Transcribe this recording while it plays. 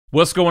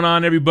What's going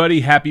on,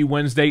 everybody? Happy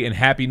Wednesday and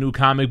happy new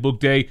comic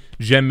book day.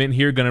 GemMint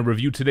here, gonna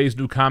review today's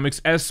new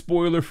comics as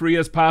spoiler-free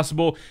as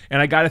possible,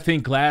 and I gotta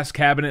thank Glass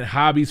Cabinet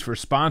Hobbies for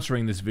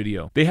sponsoring this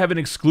video. They have an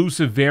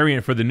exclusive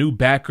variant for the new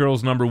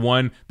Batgirls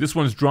 #1. This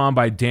one's drawn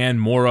by Dan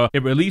Mora.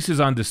 It releases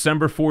on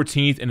December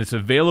 14th, and it's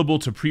available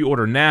to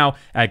pre-order now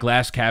at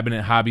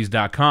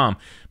glasscabinethobbies.com.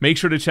 Make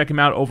sure to check them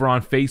out over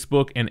on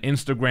Facebook and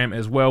Instagram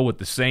as well with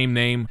the same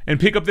name, and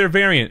pick up their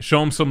variant.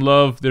 Show them some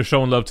love. They're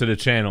showing love to the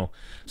channel.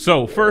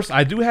 So first,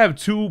 I do have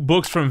two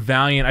books from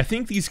Valiant. I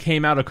think these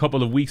came out a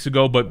couple of weeks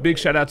ago, but big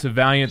shout out to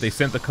Valiant. They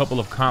sent a couple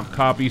of comp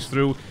copies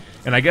through,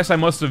 and I guess I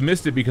must have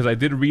missed it because I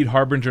did read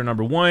Harbinger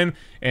 #1,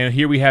 and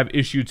here we have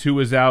issue 2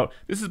 is out.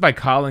 This is by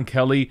Colin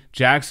Kelly,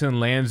 Jackson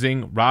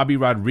Lansing, Robbie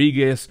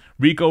Rodriguez,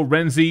 Rico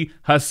Renzi,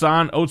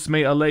 Hassan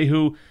Otsme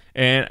Alehu,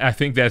 and I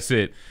think that's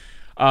it.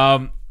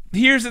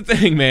 Here's the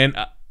thing, man.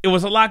 It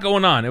was a lot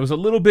going on. It was a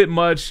little bit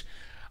much.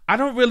 I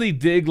don't really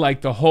dig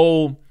like the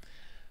whole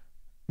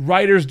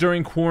writers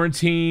during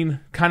quarantine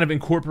kind of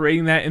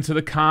incorporating that into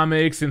the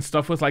comics and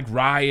stuff with like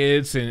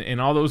riots and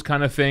all those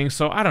kind of things.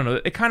 So I don't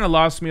know, it kind of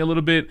lost me a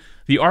little bit.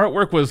 The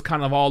artwork was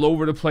kind of all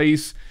over the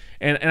place,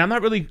 and I'm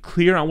not really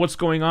clear on what's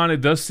going on.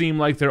 It does seem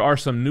like there are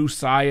some new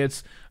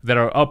Syots that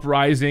are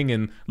uprising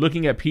and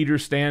looking at Peter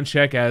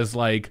Stanchek as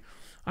like,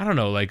 I don't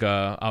know, like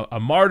a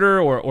martyr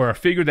or a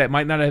figure that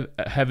might not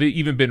have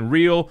even been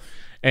real.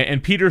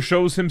 And Peter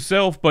shows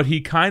himself, but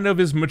he kind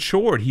of is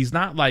matured. He's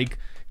not like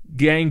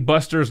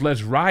gangbusters,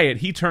 let's riot.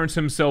 He turns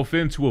himself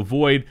in to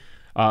avoid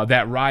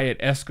that riot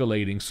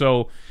escalating.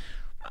 So,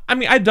 I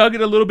mean, I dug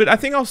it a little bit. I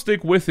think I'll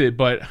stick with it,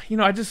 but, you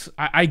know,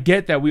 I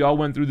get that we all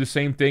went through the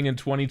same thing in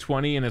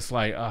 2020, and it's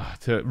like,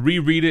 to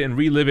reread it and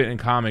relive it in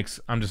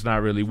comics, I'm just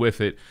not really with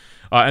it.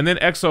 And then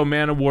Exo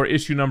Manowar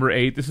issue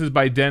 #8. This is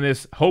by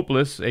Dennis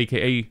Hopeless,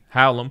 a.k.a.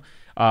 Hallam,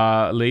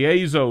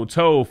 Liezo,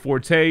 Toe,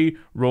 Forte,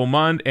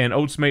 Romand, and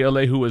Otsme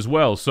Alehu as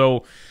well.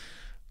 So,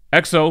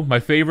 Exo, my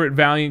favorite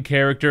Valiant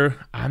character.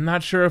 I'm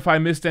not sure if I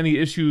missed any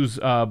issues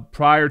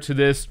prior to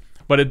this,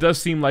 but it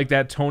does seem like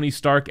that Tony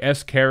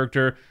Stark-esque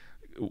character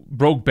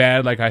broke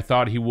bad like I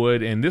thought he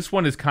would. And this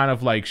one is kind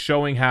of like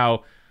showing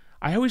how,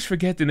 I always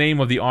forget the name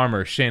of the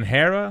armor,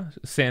 Shahara?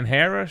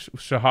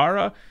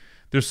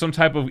 There's some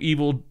type of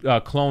evil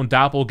clone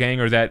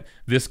doppelganger that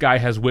this guy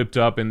has whipped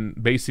up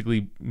and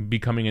basically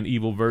becoming an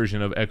evil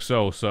version of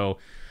Exo. So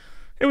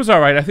it was all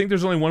right. I think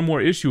there's only one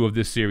more issue of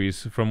this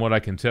series from what I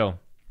can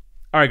tell.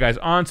 Alright guys,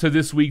 on to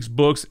this week's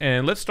books,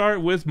 and let's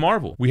start with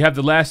Marvel. We have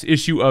the last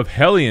issue of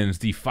Hellions,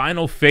 The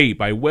Final Fate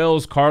by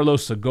Wells,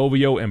 Carlos,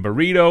 Segovia, and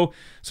Burrito.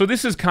 So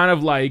this is kind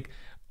of like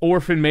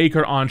Orphan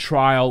Maker on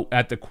trial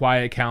at the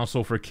Quiet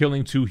Council for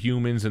killing 2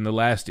 humans in the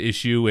last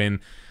issue, and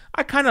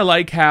I kind of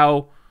like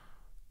how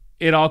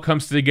it all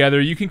comes together.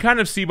 You can kind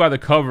of see by the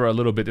cover a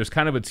little bit. There's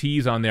kind of a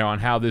tease on there on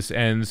how this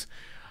ends.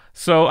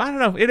 So, I don't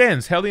know, it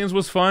ends. Hellions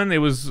was fun. It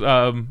was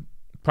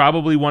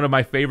probably one of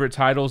my favorite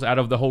titles out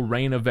of the whole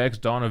Reign of X,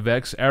 Dawn of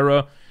X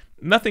era.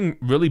 Nothing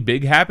really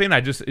big happened. I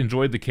just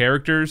enjoyed the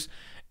characters,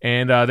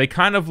 and they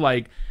kind of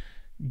like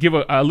give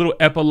a little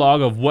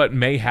epilogue of what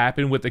may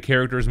happen with the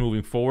characters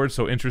moving forward.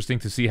 So interesting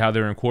to see how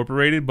they're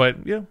incorporated,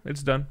 but yeah,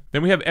 it's done.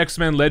 Then we have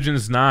X-Men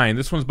Legends 9.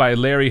 This one's by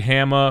Larry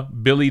Hama,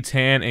 Billy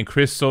Tan, and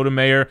Chris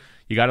Sotomayor.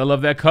 You gotta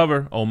love that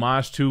cover.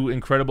 Homage to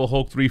Incredible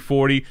Hulk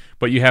 340,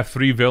 but you have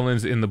 3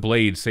 villains in the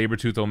Blade,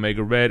 Sabretooth,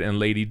 Omega Red, and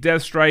Lady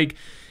Deathstrike.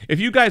 If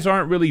you guys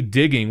aren't really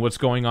digging what's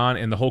going on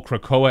in the whole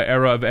Krakoa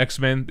era of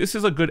X-Men, this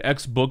is a good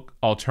X-book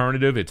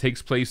alternative. It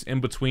takes place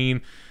in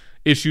between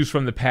issues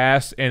from the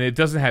past, and it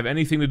doesn't have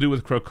anything to do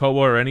with Krakoa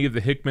or any of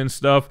the Hickman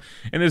stuff,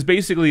 and it's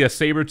basically a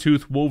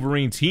Sabretooth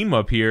Wolverine team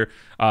up here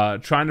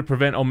trying to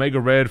prevent Omega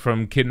Red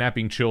from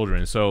kidnapping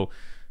children. So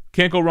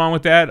can't go wrong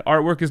with that.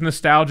 Artwork is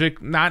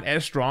nostalgic, not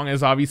as strong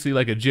as obviously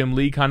like a Jim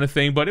Lee kind of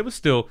thing, but it was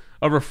still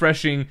a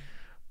refreshing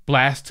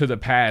blast to the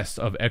past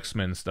of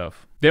X-Men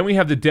stuff. Then we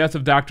have the Death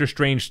of Doctor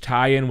Strange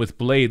tie-in with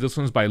Blade. This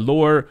one's by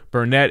Lore,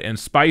 Burnett, and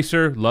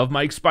Spicer. Love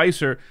Mike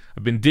Spicer.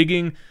 I've been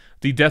digging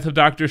the Death of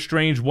Doctor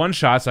Strange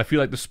one-shots. I feel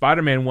like the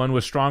Spider-Man one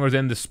was stronger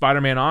than the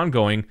Spider-Man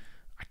ongoing.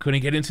 I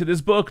couldn't get into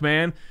this book,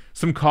 man.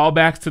 Some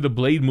callbacks to the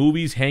Blade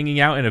movies, hanging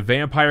out in a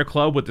vampire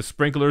club with the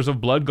sprinklers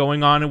of blood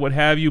going on and what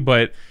have you,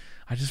 but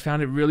I just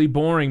found it really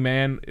boring,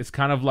 man. It's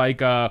kind of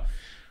like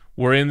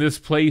we're in this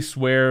place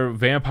where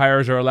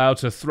vampires are allowed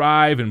to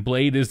thrive and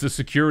Blade is the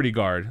security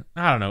guard.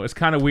 I don't know. It's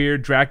kind of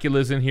weird.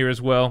 Dracula's in here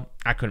as well.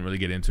 I couldn't really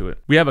get into it.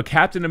 We have a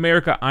Captain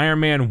America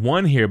Iron Man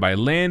 1 here by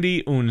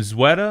Landy,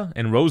 Unzueta,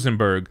 and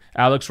Rosenberg.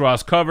 Alex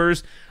Ross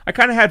covers. I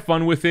kind of had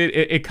fun with it.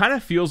 It kind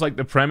of feels like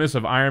the premise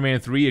of Iron Man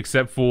 3,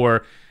 except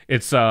for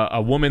it's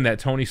a woman that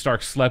Tony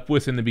Stark slept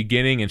with in the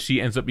beginning, and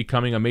she ends up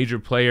becoming a major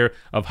player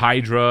of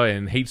Hydra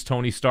and hates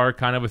Tony Stark,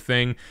 kind of a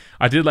thing.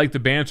 I did like the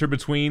banter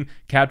between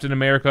Captain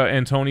America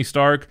and Tony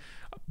Stark,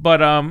 but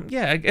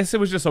yeah, I guess it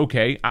was just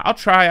okay. I'll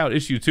try out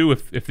issue 2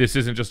 if this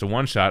isn't just a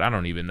one-shot. I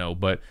don't even know,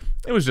 but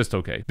it was just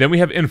okay. Then we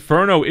have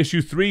Inferno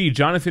issue 3,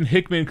 Jonathan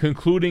Hickman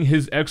concluding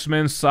his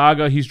X-Men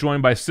saga. He's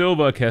joined by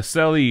Silva,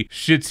 Caselli,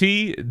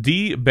 Chitti,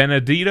 Di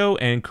Benedito,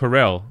 and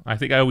Carell. I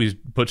think I always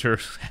butcher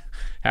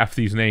half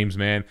these names,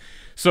 man.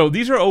 So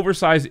these are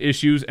oversized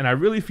issues, and I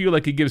really feel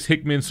like it gives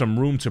Hickman some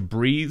room to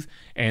breathe,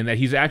 and that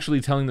he's actually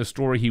telling the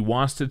story he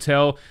wants to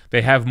tell.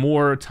 They have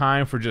more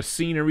time for just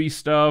scenery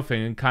stuff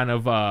and kind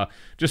of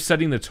just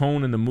setting the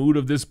tone and the mood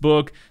of this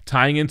book,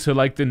 tying into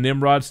like the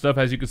Nimrod stuff,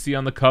 as you can see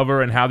on the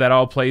cover, and how that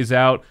all plays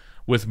out,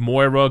 with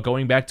Moira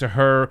going back to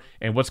her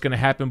and what's going to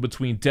happen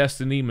between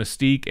Destiny,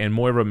 Mystique, and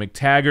Moira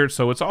McTaggart.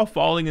 So it's all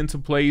falling into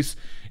place,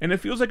 and it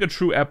feels like a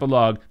true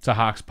epilogue to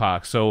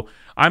Hoxpox. So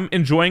I'm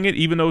enjoying it,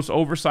 even though it's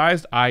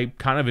oversized. I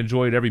kind of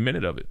enjoyed every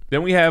minute of it.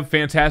 Then we have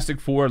Fantastic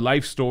Four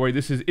Life Story.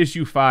 This is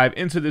issue 5,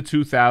 Into the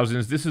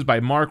 2000s. This is by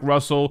Mark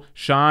Russell,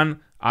 Sean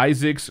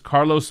Isaacs,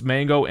 Carlos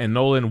Mango, and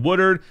Nolan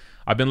Woodard.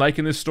 I've been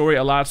liking this story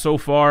a lot so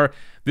far.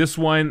 This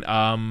one,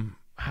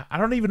 I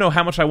don't even know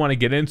how much I want to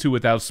get into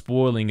without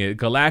spoiling it.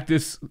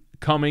 Galactus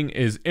coming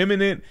is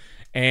imminent,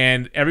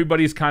 and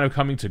everybody's kind of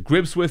coming to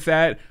grips with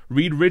that.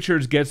 Reed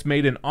Richards gets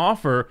made an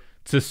offer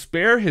to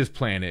spare his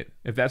planet.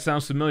 If that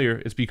sounds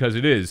familiar, it's because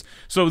it is.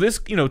 So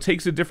this, you know,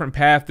 takes a different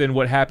path than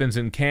what happens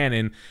in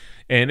canon,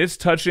 and it's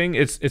touching.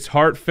 It's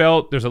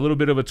heartfelt. There's a little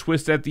bit of a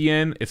twist at the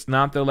end. It's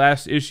not the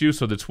last issue,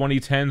 so the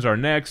 2010s are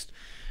next,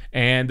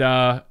 and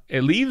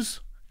it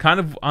leaves kind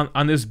of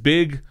on this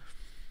big,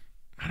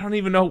 I don't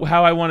even know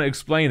how I want to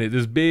explain it,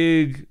 this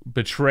big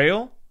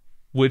betrayal,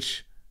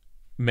 which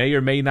may or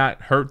may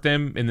not hurt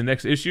them in the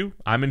next issue.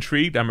 I'm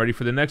intrigued. I'm ready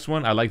for the next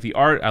one. I like the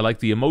art. I like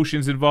the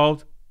emotions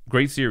involved.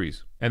 Great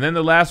series. And then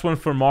the last one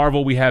for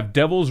Marvel, we have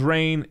Devil's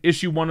Reign,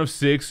 issue 1 of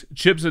 6.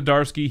 Chip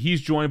Zdarsky,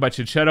 he's joined by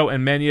Chichetto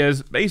and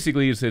Menez.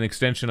 Basically, it's an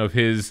extension of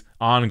his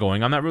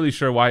ongoing. I'm not really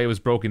sure why it was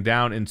broken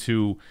down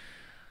into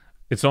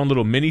its own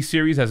little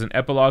mini-series as an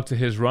epilogue to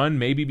his run.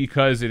 Maybe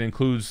because it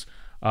includes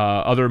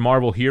other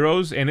Marvel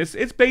heroes, and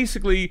it's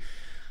basically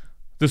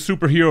the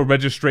Superhero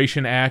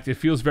Registration Act. It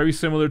feels very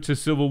similar to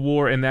Civil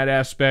War in that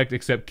aspect,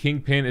 except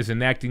Kingpin is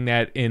enacting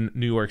that in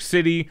New York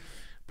City,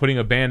 putting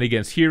a ban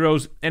against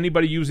heroes.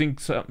 Anybody using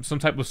some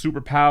type of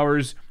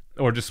superpowers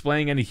or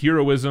displaying any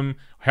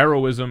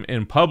heroism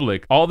in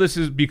public. All this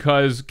is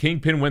because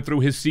Kingpin went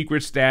through his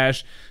secret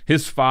stash,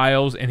 his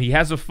files, and he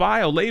has a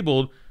file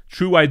labeled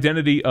True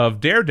Identity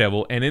of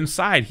Daredevil, and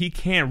inside he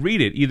can't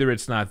read it. Either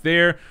it's not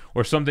there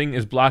or something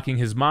is blocking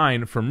his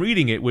mind from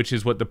reading it, which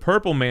is what the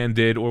Purple Man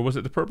did, or was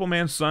it the Purple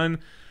Man's son,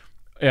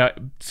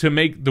 to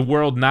make the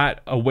world not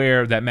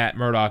aware that Matt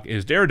Murdock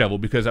is Daredevil,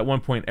 because at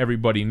one point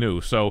everybody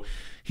knew. So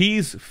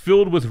he's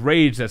filled with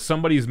rage that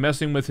somebody's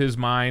messing with his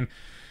mind.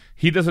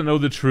 He doesn't know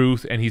the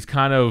truth, and he's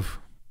kind of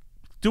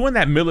doing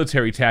that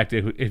military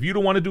tactic. If you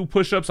don't want to do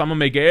push-ups, I'm going to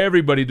make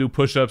everybody do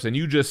push-ups, and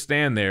you just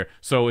stand there.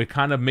 So it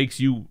kind of makes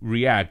you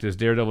react. Does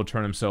Daredevil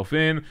turn himself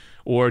in,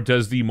 or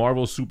does the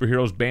Marvel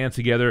superheroes band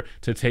together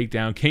to take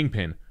down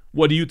Kingpin?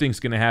 What do you think is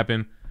going to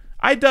happen?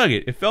 I dug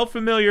it. It felt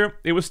familiar.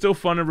 It was still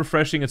fun and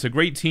refreshing. It's a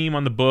great team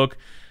on the book,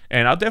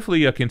 and I'll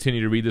definitely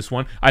continue to read this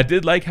one. I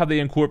did like how they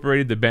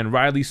incorporated the Ben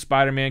Reilly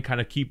Spider-Man, kind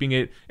of keeping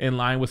it in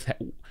line with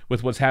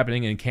what's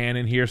happening in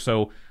canon here,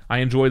 so I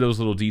enjoy those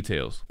little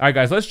details. All right,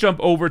 guys, let's jump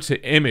over to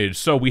Image.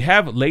 So we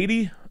have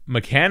Lady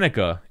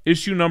Mechanica,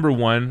 issue number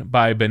 1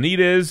 by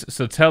Benitez,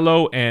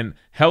 Sotelo, and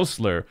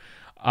Helsler.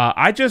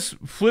 I just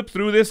flipped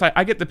through this.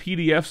 I get the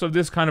PDFs of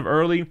this kind of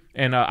early,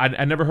 and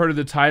I never heard of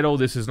the title.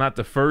 This is not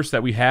the first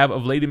that we have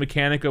of Lady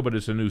Mechanica, but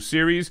it's a new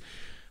series.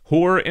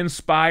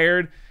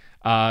 Horror-inspired.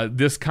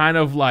 This kind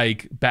of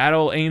like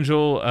Battle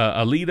Angel,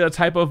 Alita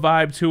type of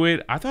vibe to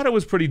it. I thought it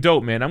was pretty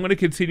dope, man. I'm going to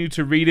continue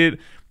to read it.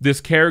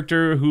 This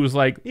character who's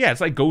like, yeah,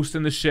 it's like Ghost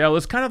in the Shell.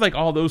 It's kind of like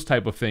all those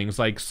type of things,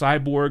 like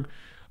cyborg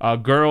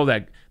girl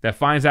that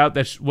finds out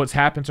that what's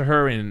happened to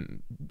her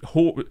and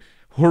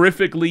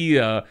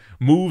horrifically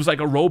moves like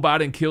a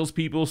robot and kills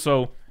people.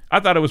 So I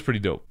thought it was pretty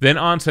dope. Then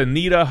on to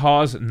Nita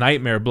Hawes'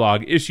 Nightmare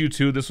blog, issue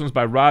 2. This one's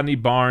by Rodney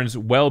Barnes,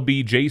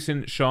 Welby,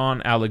 Jason, Sean,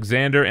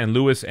 Alexander, and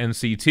Lewis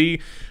NCT.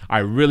 I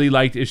really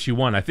liked issue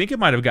 1. I think it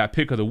might have got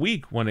pick of the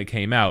week when it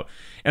came out.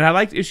 And I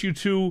liked issue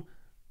 2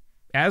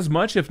 as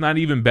much, if not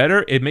even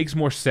better. It makes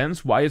more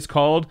sense why it's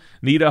called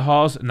Nita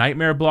Hawes'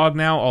 Nightmare blog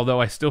now, although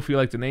I still feel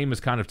like the name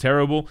is kind of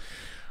terrible.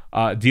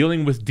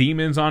 Dealing with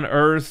demons on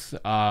Earth,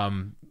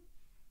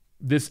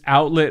 this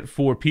outlet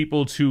for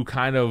people to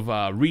kind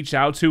of reach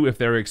out to if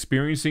they're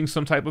experiencing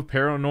some type of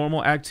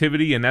paranormal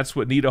activity, and that's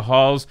what Nita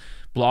Hall's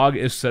blog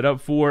is set up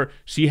for.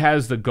 She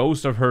has the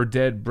ghost of her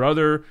dead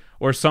brother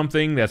or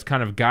something that's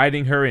kind of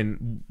guiding her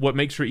and what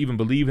makes her even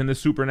believe in this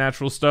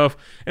supernatural stuff.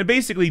 And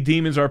basically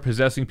demons are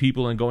possessing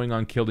people and going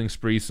on killing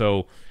sprees,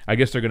 so I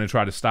guess they're going to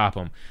try to stop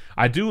them.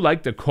 I do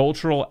like the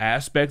cultural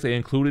aspect they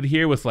included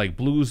here with like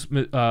blues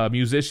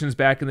musicians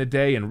back in the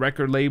day and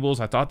record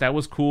labels. I thought that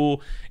was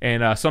cool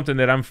and something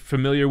that I'm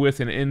familiar with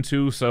and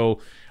into,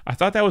 so I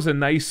thought that was a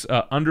nice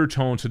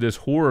undertone to this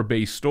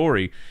horror-based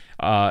story.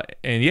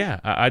 And yeah,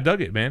 I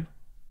dug it, man.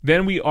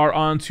 Then we are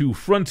on to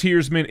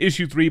Frontiersman,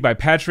 issue 3 by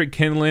Patrick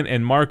Kinlan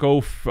and Marco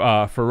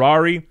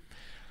Ferrari.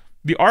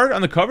 The art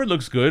on the cover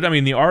looks good. I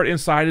mean, the art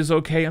inside is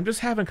okay. I'm just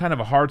having kind of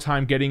a hard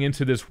time getting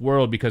into this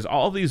world because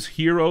all these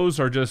heroes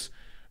are just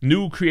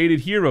new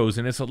created heroes,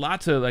 and it's a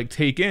lot to like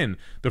take in.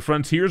 The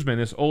frontiersman,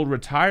 this old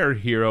retired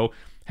hero,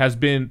 has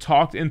been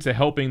talked into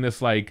helping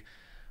this like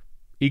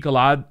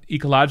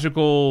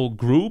ecological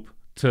group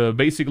to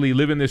basically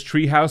live in this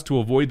tree house to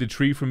avoid the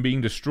tree from being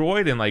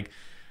destroyed. And like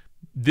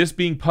this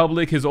being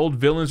public, his old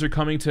villains are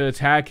coming to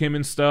attack him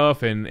and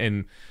stuff.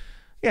 And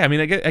yeah, I mean,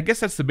 I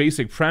guess that's the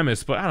basic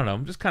premise, but I don't know.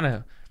 I'm just kind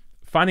of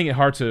finding it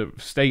hard to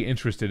stay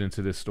interested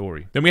into this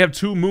story. Then we have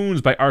Two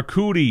Moons by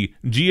Arcudi,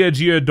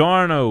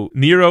 Giordano,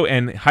 Nero,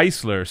 and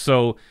Heisler.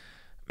 So,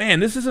 man,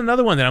 this is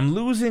another one that I'm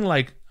losing,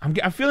 like,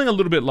 I'm feeling a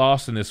little bit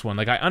lost in this one.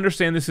 Like, I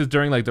understand this is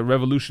during, like, the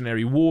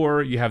Revolutionary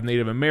War. You have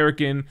Native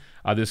American,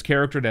 this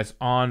character that's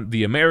on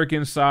the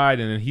American side,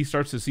 and then he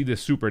starts to see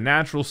this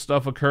supernatural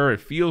stuff occur.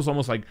 It feels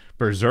almost like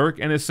Berserk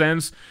in a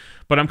sense.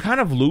 But I'm kind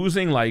of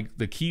losing, like,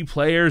 the key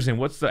players and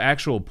what's the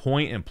actual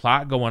point and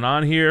plot going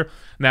on here.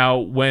 Now,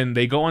 when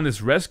they go on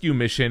this rescue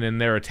mission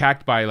and they're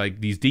attacked by, like,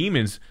 these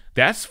demons,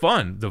 that's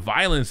fun. The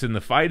violence and the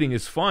fighting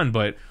is fun,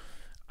 but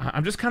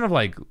I'm just kind of,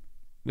 like,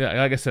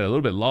 yeah, like I said, a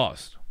little bit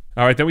lost.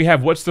 All right, then we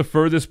have What's the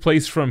Furthest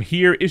Place from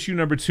Here, issue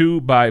number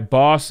 2 by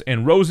Boss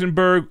and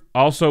Rosenberg,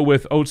 also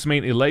with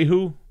Oatsmate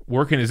Elihu,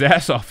 working his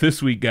ass off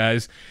this week,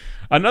 guys.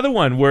 Another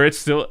one where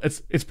it's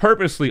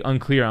purposely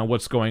unclear on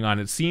what's going on.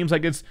 It seems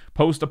like it's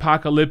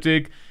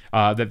post-apocalyptic,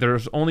 that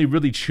there's only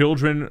really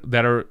children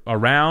that are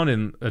around,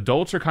 and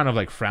adults are kind of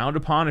like frowned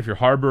upon. If you're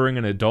harboring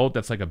an adult,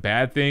 that's like a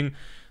bad thing.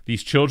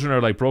 These children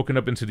are like broken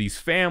up into these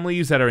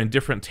families that are in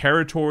different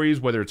territories,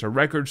 whether it's a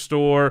record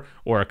store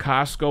or a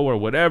Costco or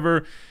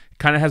whatever.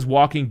 Kind of has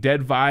Walking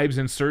Dead vibes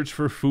and search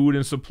for food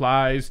and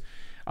supplies.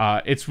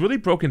 It's really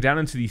broken down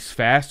into these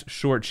fast,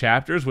 short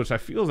chapters, which I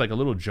feel is like a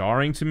little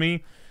jarring to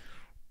me.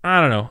 I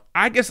don't know.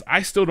 I guess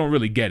I still don't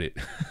really get it.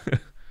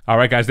 All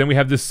right, guys, then we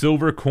have The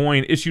Silver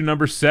Coin, issue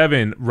number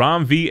 7,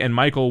 Ram V and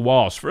Michael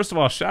Walsh. First of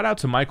all, shout out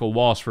to Michael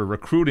Walsh for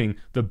recruiting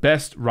the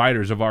best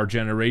writers of our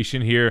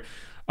generation here.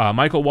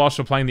 Michael Walsh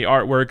applying the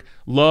artwork.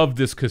 Loved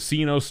this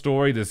casino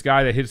story. This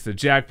guy that hits the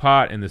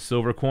jackpot, and the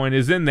silver coin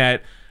is in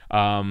that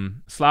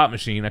slot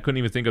machine. I couldn't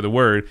even think of the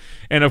word.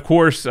 And, of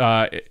course,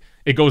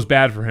 it goes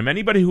bad for him.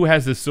 Anybody who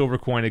has this silver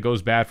coin, it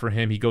goes bad for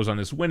him. He goes on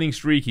this winning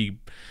streak.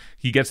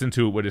 He gets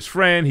into it with his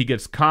friend. He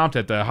gets comped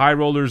at the High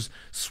Rollers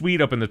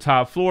Suite up in the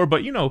top floor.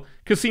 But, you know,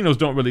 casinos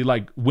don't really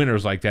like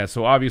winners like that.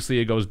 So, obviously,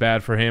 it goes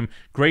bad for him.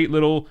 Great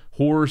little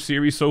horror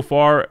series so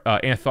far,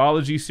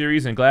 anthology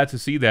series, and glad to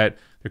see that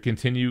they're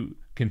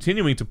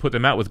continuing to put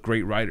them out with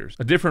great writers.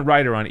 A different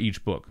writer on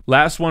each book.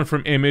 Last one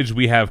from Image,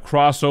 we have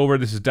Crossover.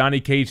 This is Donny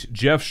Cates,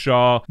 Jeff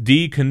Shaw,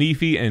 Dee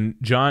Kanifi, and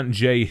John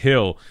J.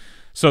 Hill.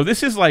 So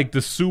this is like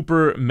the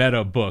super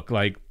meta book.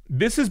 Like,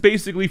 this is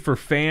basically for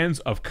fans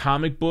of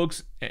comic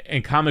books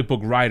and comic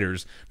book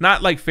writers.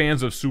 Not like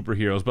fans of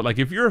superheroes, but like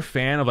if you're a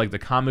fan of like the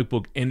comic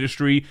book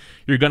industry,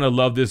 you're gonna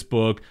love this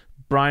book.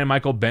 Brian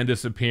Michael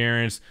Bendis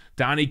appearance,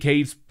 Donny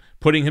Cates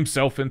putting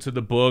himself into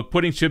the book,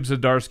 putting Chip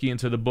Zdarsky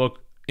into the book,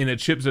 in a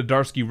Chip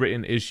Zdarsky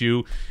written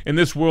issue, in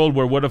this world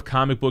where what if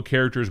comic book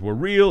characters were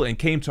real and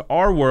came to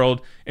our world,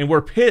 and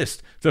we're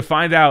pissed to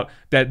find out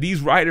that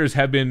these writers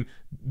have been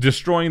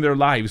destroying their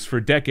lives for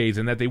decades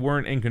and that they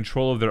weren't in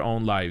control of their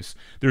own lives.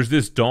 There's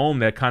this dome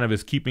that kind of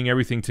is keeping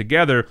everything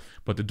together,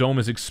 but the dome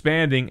is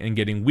expanding and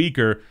getting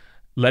weaker,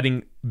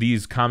 letting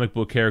these comic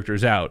book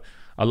characters out.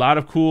 A lot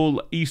of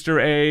cool Easter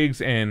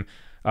eggs and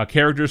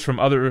characters from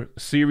other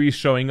series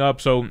showing up.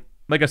 So,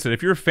 like I said,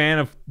 if you're a fan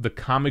of the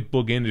comic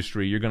book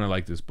industry, you're going to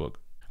like this book.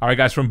 All right,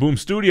 guys, from Boom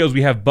Studios,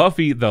 we have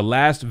Buffy, the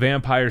Last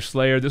Vampire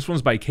Slayer. This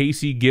one's by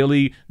Casey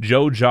Gilly,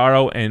 Joe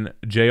Jarrow, and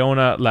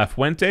Jayona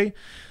Lafuente.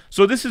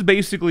 So this is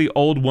basically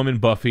old woman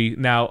Buffy.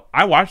 Now,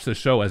 I watched the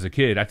show as a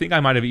kid. I think I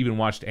might have even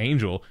watched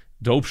Angel.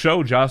 Dope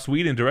show. Joss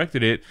Whedon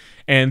directed it.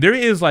 And there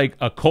is like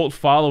a cult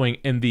following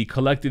in the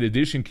collected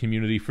edition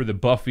community for the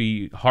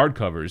Buffy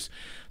hardcovers.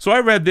 So I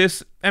read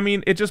this. I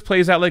mean, it just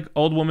plays out like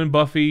old woman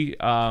Buffy.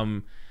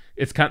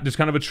 There's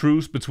kind of a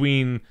truce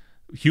between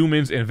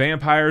humans and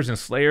vampires, and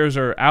slayers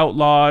are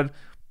outlawed,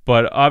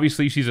 but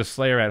obviously she's a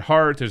slayer at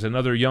heart. There's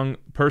another young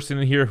person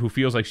in here who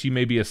feels like she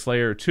may be a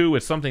slayer too.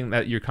 It's something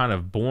that you're kind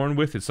of born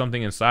with. It's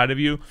something inside of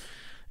you.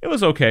 It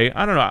was okay.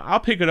 I don't know. I'll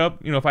pick it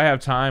up. You know, if I have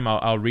time,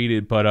 I'll read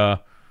it,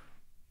 but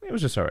it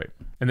was just all right.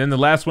 And then the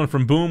last one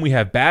from Boom, we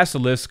have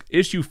Basilisk,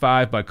 issue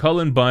 5 by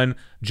Cullen Bunn,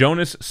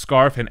 Jonas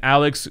Scarf, and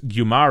Alex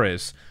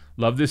Guimarães.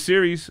 Love this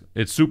series.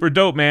 It's super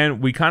dope, man.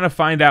 We kind of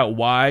find out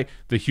why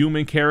the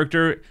human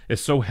character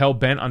is so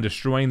hell-bent on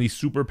destroying these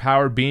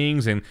superpowered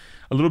beings, and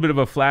a little bit of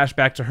a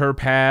flashback to her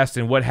past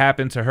and what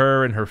happened to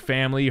her and her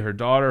family, her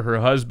daughter, her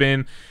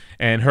husband,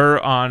 and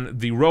her on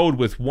the road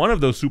with one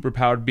of those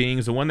superpowered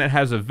beings, the one that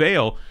has a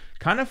veil,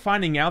 kind of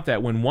finding out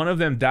that when one of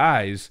them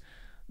dies,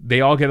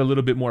 they all get a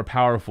little bit more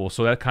powerful.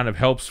 So that kind of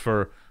helps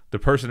for the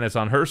person that's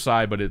on her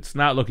side, but it's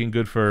not looking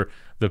good for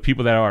the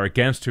people that are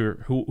against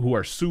her, who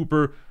are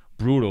super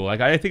brutal. Like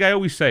I think I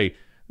always say,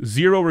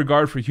 zero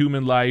regard for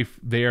human life.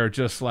 They are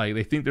just like,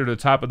 they think they're the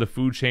top of the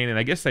food chain, and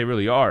I guess they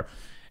really are.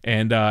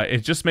 And it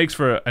just makes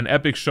for an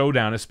epic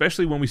showdown,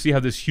 especially when we see how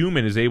this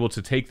human is able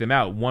to take them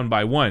out one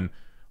by one.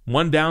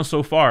 One down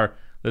so far.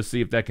 let's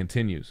see if that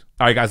continues.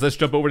 All right, guys, let's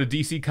jump over to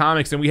DC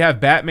Comics, and we have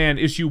Batman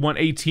issue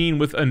 118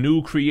 with a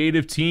new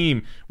creative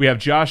team. We have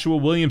Joshua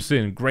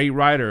Williamson, great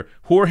writer,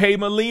 Jorge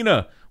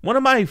Molina, one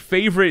of my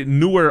favorite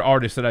newer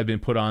artists that I've been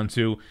put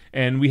onto,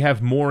 and we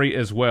have Maury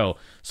as well.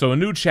 So a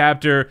new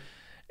chapter,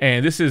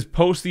 and this is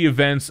post the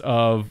events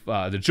of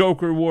the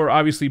Joker War,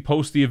 obviously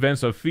post the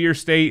events of Fear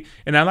State,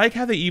 and I like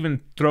how they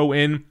even throw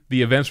in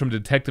the events from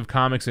Detective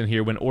Comics in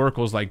here when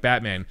Oracle's like,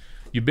 Batman,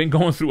 you've been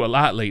going through a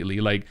lot lately.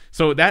 Like,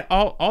 so that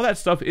all that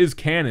stuff is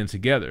canon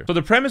together. So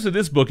the premise of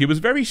this book, it was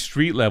very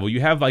street level.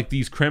 You have like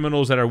these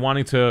criminals that are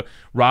wanting to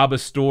rob a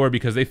store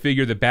because they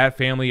figure the Bat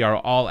family are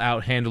all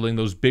out handling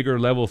those bigger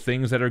level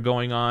things that are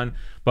going on,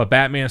 but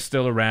Batman's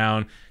still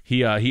around.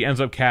 He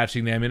ends up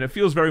catching them, and it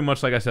feels very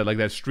much, like I said, like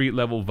that street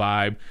level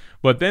vibe.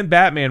 But then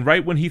Batman,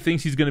 right when he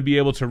thinks he's going to be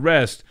able to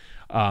rest,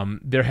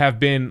 there have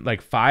been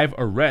like 5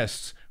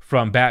 arrests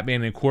from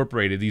Batman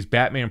Incorporated, these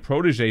Batman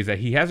proteges that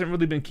he hasn't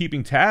really been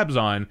keeping tabs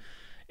on,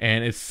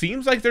 and it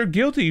seems like they're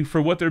guilty for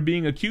what they're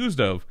being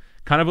accused of.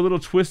 Kind of a little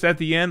twist at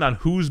the end on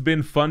who's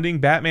been funding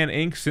Batman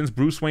Inc. since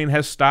Bruce Wayne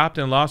has stopped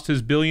and lost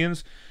his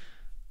billions.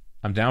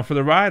 I'm down for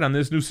the ride on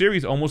this new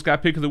series. Almost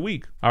got pick of the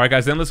week. All right,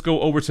 guys, then let's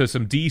go over to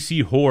some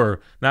DC horror.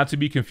 Not to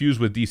be confused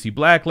with DC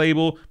Black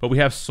Label, but we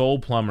have Soul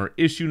Plumber,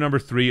 issue number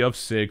 3 of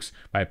 6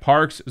 by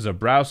Parks,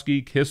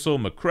 Zabrowski, Kissel,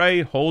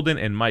 McCrae, Holden,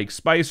 and Mike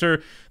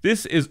Spicer.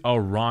 This is a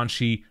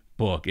raunchy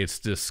book. It's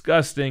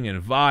disgusting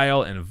and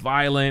vile and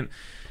violent.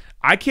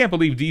 I can't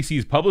believe DC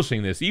is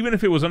publishing this. Even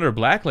if it was under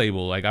Black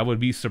Label, like, I would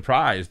be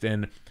surprised.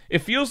 And it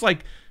feels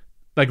like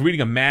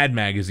reading a Mad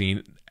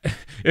magazine.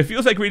 It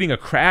feels like reading a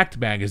Cracked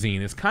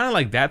magazine. It's kind of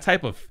like that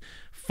type of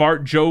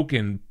fart joke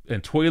and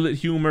toilet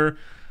humor.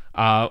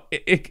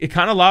 It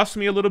kind of lost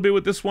me a little bit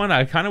with this one.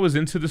 I kind of was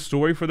into the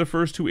story for the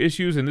first 2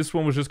 issues, and this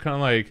one was just kind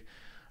of like,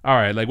 all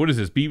right, like, what is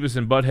this, Beavis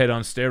and Butthead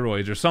on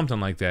steroids or something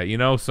like that, you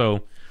know?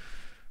 So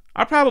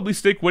I'll probably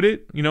stick with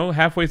it, you know,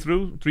 halfway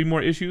through, 3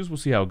 more issues. We'll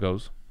see how it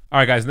goes. All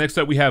right, guys, next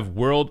up we have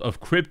World of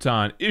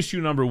Krypton, issue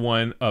number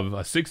 1 of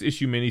a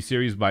 6-issue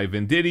miniseries by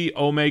Venditti,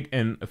 Omeg,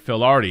 and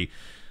Filardi.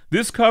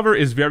 This cover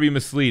is very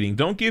misleading.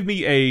 Don't give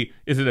me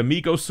is it a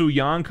Miko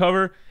Suyan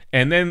cover?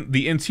 And then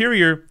the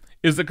interior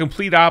is the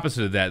complete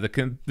opposite of that.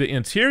 The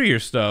interior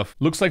stuff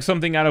looks like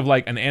something out of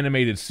like an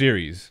animated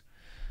series.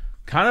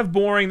 Kind of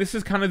boring. This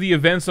is kind of the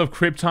events of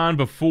Krypton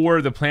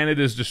before the planet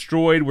is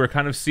destroyed. We're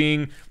kind of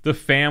seeing the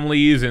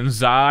families and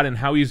Zod and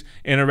how he's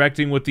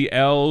interacting with the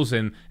elves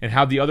and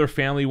how the other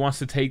family wants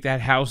to take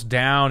that house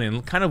down,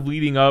 and kind of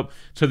leading up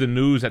to the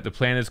news that the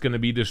planet's going to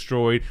be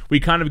destroyed.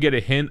 We kind of get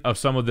a hint of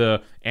some of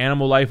the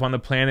animal life on the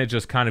planet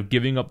just kind of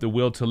giving up the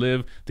will to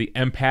live, the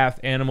empath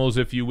animals,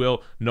 if you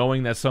will,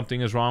 knowing that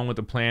something is wrong with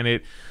the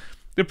planet.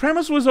 The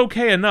premise was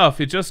okay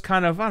enough. It just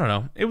kind of, I don't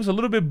know, it was a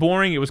little bit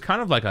boring. It was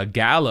kind of like a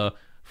gala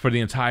for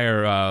the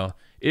entire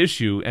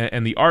issue,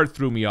 and the art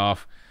threw me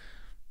off.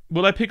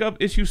 Will I pick up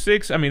issue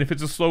 6? I mean, if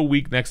it's a slow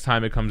week next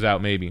time it comes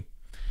out, maybe.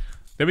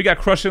 Then we got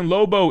Crushin'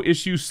 Lobo,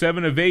 issue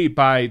 7 of 8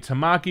 by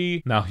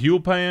Tamaki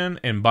Nahulpan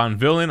and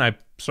Bonvillain. I'm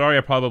sorry,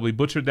 I probably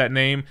butchered that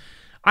name.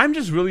 I'm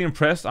just really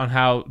impressed on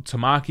how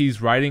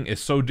Tamaki's writing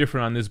is so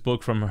different on this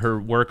book from her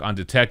work on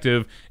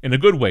Detective, in a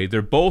good way.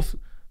 They're both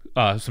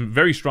some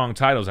very strong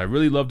titles. I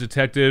really love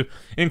Detective.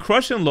 And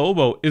Crushin'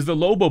 Lobo is the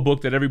Lobo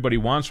book that everybody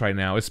wants right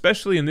now,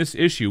 especially in this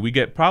issue. We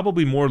get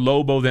probably more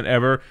Lobo than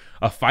ever.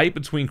 A fight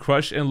between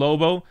Crush and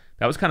Lobo.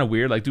 That was kind of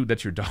weird. Like, dude,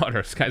 that's your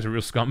daughter. This guy's a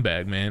real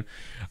scumbag, man.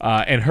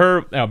 And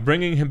her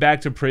bringing him back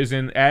to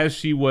prison as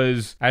she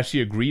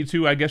agreed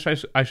to, I guess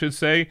I should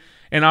say.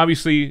 And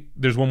obviously,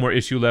 there's one more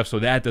issue left, so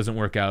that doesn't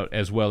work out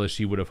as well as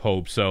she would have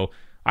hoped. So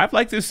I've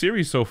liked this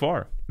series so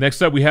far. Next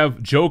up, we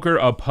have Joker,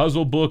 a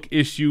Puzzle Book,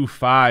 issue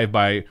 5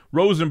 by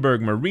Rosenberg,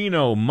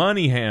 Marino,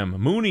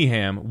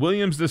 Mooneyham,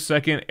 Williams II,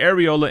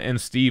 Areola, and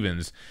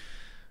Stevens.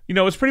 You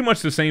know, it's pretty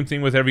much the same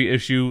thing with every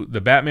issue. The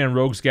Batman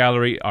Rogues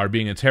Gallery are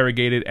being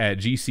interrogated at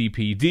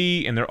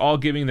GCPD, and they're all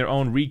giving their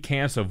own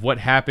recants of what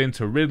happened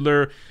to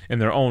Riddler in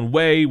their own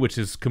way, which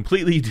is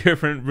completely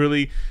different,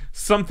 really.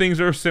 Some things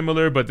are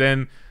similar, but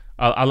then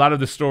a lot of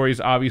the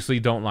stories obviously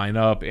don't line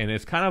up, and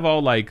it's kind of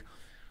all like,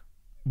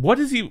 what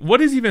is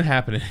even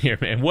happening here,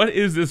 man? What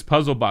is this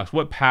puzzle box?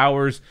 What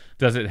powers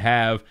does it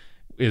have?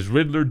 Is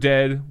Riddler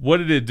dead? What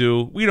did it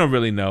do? We don't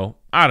really know.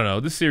 I don't know.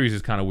 This series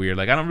is kind of weird.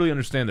 Like, I don't really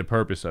understand the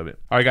purpose of it.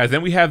 All right, guys.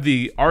 Then we have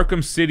the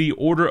Arkham City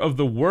Order of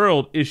the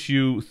World,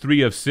 issue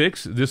 3 of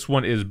 6. This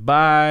one is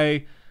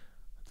by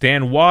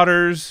Dan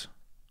Waters,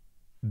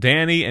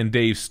 Danny, and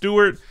Dave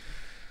Stewart.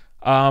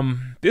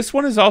 This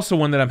one is also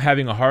one that I'm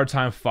having a hard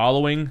time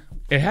following.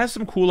 It has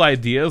some cool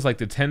ideas, like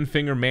the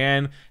 10-Finger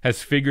Man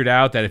has figured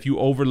out that if you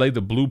overlay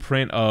the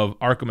blueprint of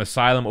Arkham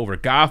Asylum over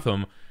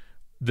Gotham,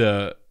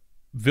 the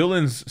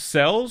villains'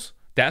 cells,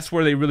 that's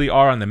where they really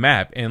are on the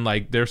map. And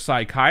like their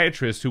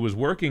psychiatrist who was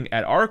working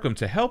at Arkham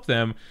to help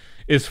them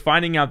is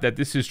finding out that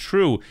this is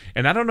true.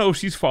 And I don't know if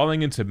she's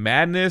falling into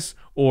madness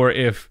or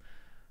if,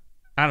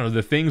 I don't know,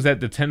 the things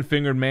that the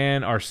 10-Fingered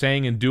Man are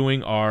saying and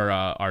doing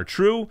are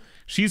true.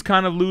 She's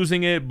kind of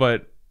losing it,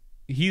 but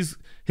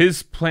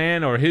his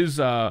plan or his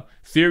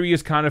theory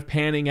is kind of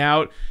panning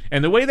out,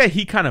 and the way that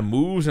he kind of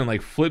moves and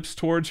like flips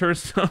towards her,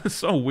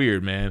 so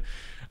weird, man.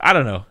 I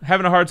don't know,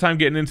 having a hard time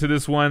getting into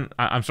this one.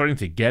 I'm starting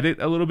to get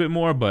it a little bit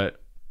more,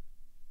 but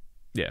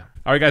yeah.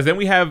 All right, guys, then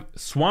we have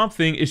Swamp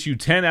Thing issue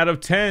 10 out of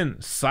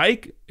 10.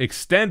 Psych,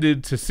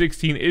 extended to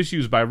 16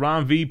 issues by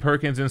Ron V,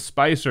 Perkins, and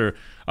Spicer.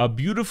 A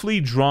beautifully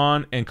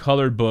drawn and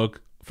colored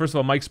book. First of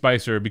all, Mike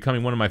Spicer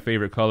becoming one of my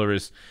favorite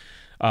colorists.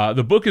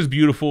 The book is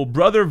beautiful.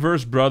 Brother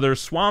versus brother.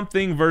 Swamp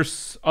Thing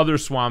versus other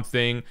Swamp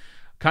Thing.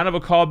 Kind of a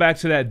callback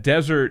to that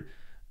desert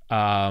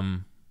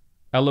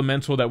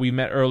elemental that we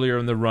met earlier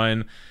in the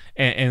run.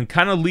 And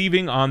kind of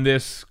leaving on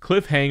this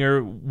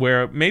cliffhanger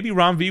where maybe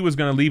Ron V was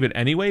going to leave it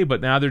anyway,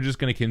 but now they're just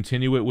going to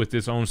continue it with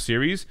its own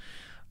series.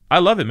 I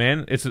love it,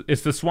 man. It's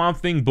the Swamp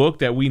Thing book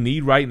that we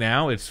need right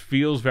now. It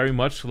feels very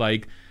much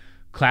like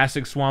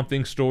classic Swamp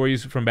Thing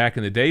stories from back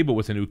in the day, but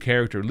with a new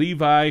character,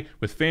 Levi,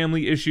 with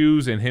family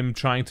issues and him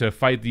trying to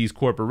fight these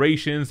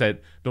corporations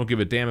that don't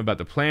give a damn about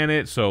the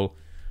planet. So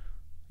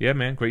yeah,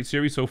 man, great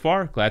series so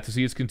far. Glad to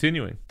see it's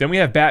continuing. Then we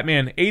have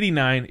Batman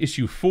 89,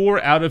 issue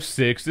 4 out of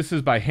 6. This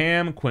is by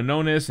Ham,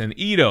 Quinones, and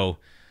Ito.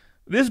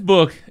 This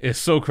book is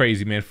so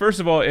crazy, man. First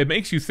of all, it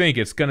makes you think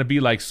it's going to be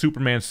like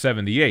Superman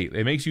 78.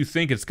 It makes you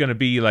think it's going to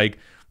be like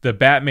the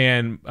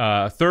Batman,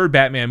 third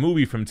Batman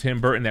movie from Tim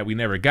Burton that we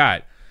never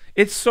got.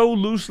 It's so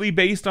loosely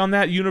based on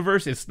that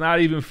universe, it's not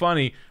even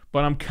funny,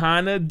 but I'm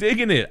kind of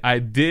digging it. I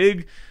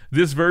dig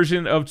this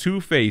version of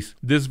Two-Face,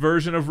 this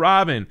version of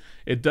Robin.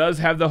 It does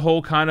have the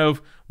whole kind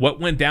of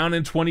what went down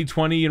in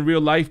 2020 in real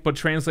life, but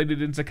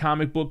translated into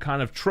comic book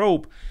kind of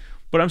trope,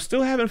 but I'm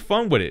still having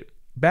fun with it.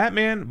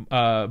 Batman,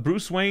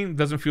 Bruce Wayne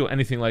doesn't feel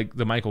anything like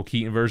the Michael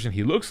Keaton version.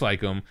 He looks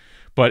like him,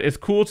 but it's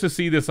cool to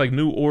see this like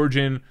new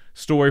origin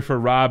story for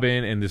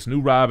Robin and this new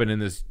Robin in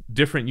this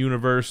different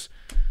universe.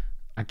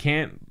 I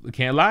can't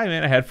lie,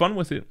 man. I had fun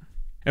with it.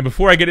 And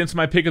before I get into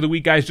my pick of the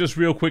week, guys, just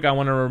real quick, I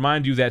want to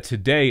remind you that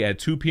today at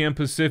 2 p.m.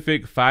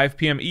 Pacific, 5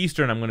 p.m.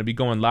 Eastern, I'm going to be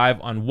going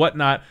live on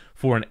Whatnot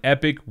for an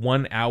epic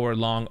 1 hour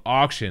long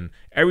auction.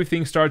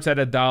 Everything starts at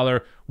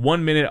 $1,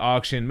 1 minute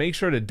auction. Make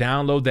sure to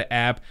download the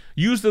app.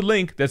 Use the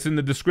link that's in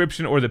the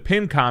description or the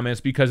pinned comments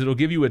because it'll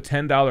give you a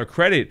 $10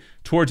 credit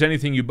towards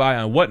anything you buy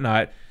on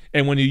Whatnot.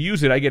 And when you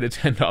use it, I get a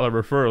 $10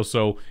 referral,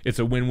 so it's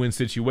a win-win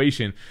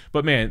situation.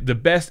 But man, the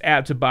best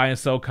app to buy and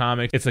sell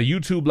comics. It's a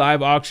YouTube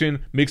live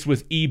auction mixed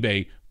with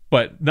eBay,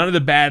 but none of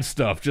the bad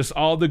stuff, just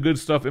all the good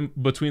stuff in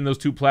between those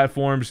two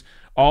platforms,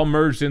 all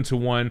merged into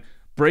one.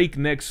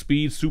 Breakneck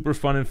speed, super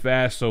fun and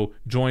fast, so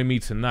join me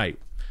tonight.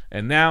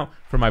 And now,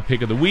 for my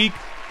pick of the week,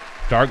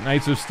 Dark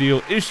Knights of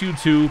Steel, issue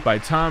 2 by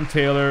Tom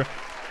Taylor,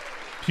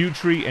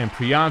 Putri, and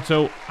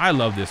Prianto. I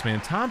love this, man.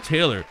 Tom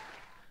Taylor.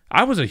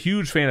 I was a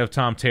huge fan of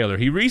Tom Taylor.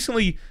 He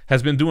recently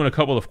has been doing a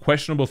couple of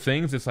questionable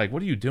things. It's like,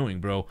 what are you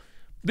doing, bro?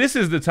 This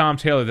is the Tom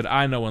Taylor that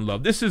I know and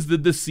love. This is the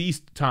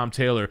deceased Tom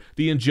Taylor,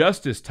 the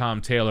Injustice Tom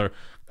Taylor.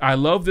 I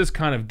love this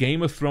kind of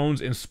Game of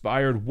Thrones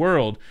inspired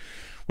world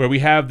where we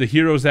have the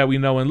heroes that we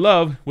know and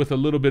love with a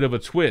little bit of a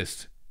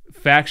twist.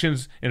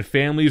 Factions and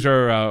families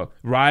are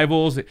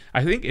rivals.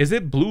 I think, is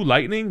it Blue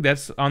Lightning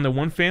that's on the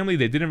one family?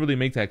 They didn't really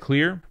make that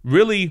clear.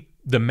 Really,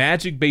 the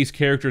magic-based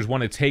characters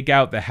want to take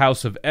out the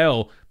House of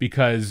L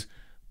because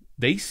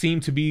they seem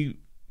to be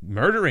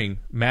murdering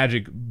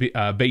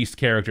magic-based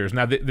characters.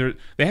 Now they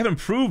haven't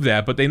proved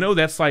that, but they know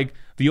that's like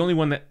the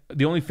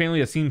only family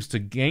that seems to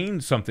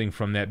gain something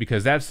from that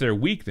because that's their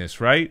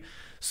weakness, right?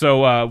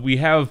 So we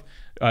have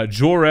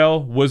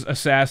Jor-El was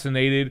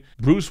assassinated.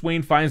 Bruce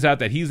Wayne finds out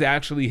that he's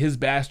actually his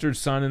bastard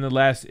son in the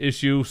last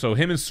issue. So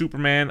him and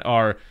Superman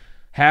are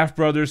half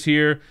brothers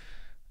here.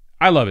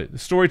 I love it. The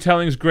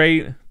storytelling's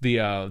great.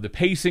 The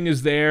pacing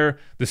is there.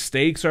 The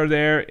stakes are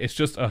there. It's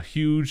just a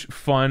huge,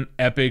 fun,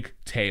 epic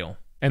tale.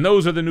 And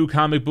those are the new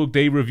Comic Book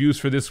Day reviews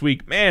for this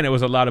week. Man, it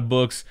was a lot of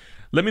books.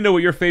 Let me know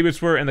what your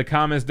favorites were in the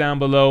comments down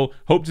below.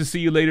 Hope to see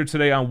you later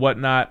today on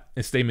Whatnot,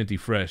 and stay minty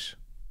fresh.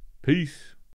 Peace.